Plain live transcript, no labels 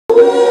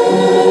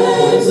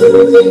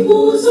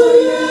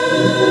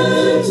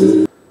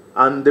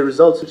And the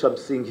results which I'm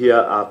seeing here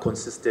are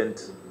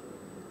consistent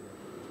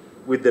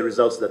with the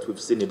results that we've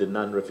seen in the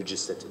non-refugee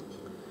setting.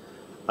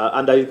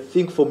 And I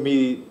think for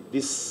me,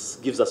 this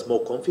gives us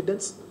more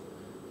confidence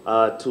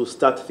to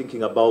start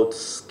thinking about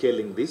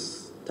scaling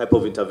this type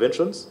of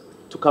interventions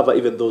to cover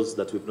even those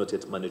that we've not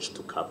yet managed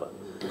to cover.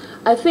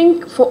 I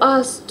think for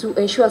us to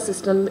ensure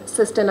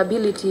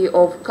sustainability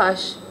of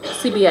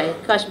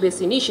CBI,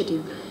 cash-based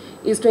initiative,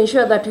 is to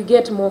ensure that we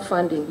get more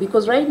funding.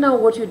 Because right now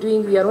what you're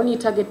doing, we are only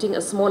targeting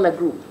a smaller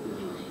group.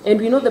 And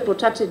we know the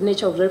protected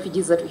nature of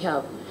refugees that we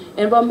have.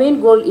 And our main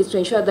goal is to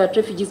ensure that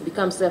refugees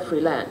become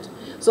self-reliant.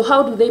 So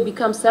how do they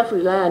become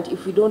self-reliant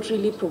if we don't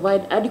really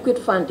provide adequate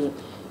funding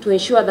to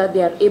ensure that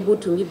they are able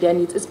to meet their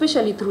needs,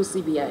 especially through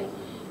CBI?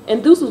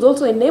 And this would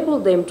also enable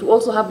them to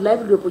also have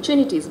livelihood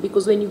opportunities,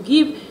 because when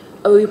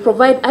you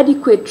provide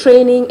adequate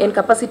training and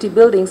capacity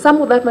building,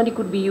 some of that money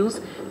could be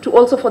used to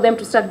also for them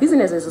to start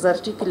businesses, as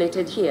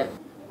articulated here.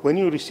 When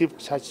you receive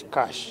such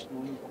cash,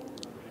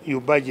 you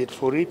budget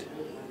for it,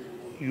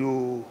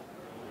 you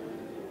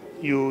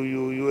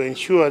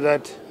ensure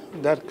that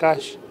that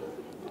cash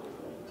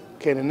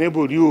can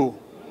enable you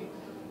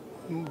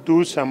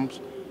do some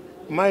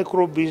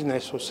micro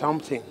business or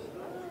something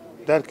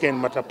that can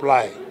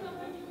multiply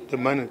the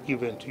money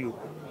given to you.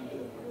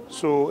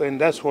 So, and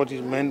that's what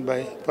is meant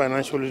by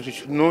financial literacy. You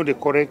should know the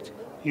correct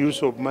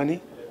use of money,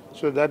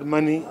 so that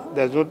money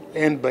does not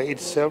end by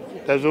itself,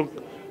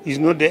 is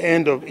not the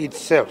end of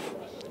itself,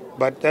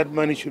 but that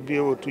money should be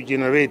able to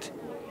generate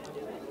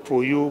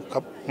for you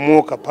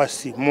more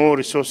capacity, more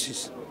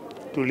resources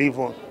to live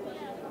on.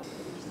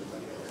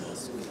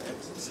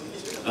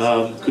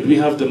 Could we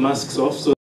have the masks off?